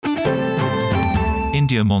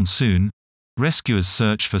India monsoon. Rescuers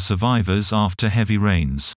search for survivors after heavy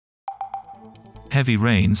rains. Heavy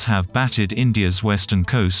rains have battered India's western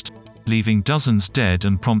coast, leaving dozens dead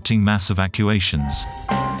and prompting mass evacuations.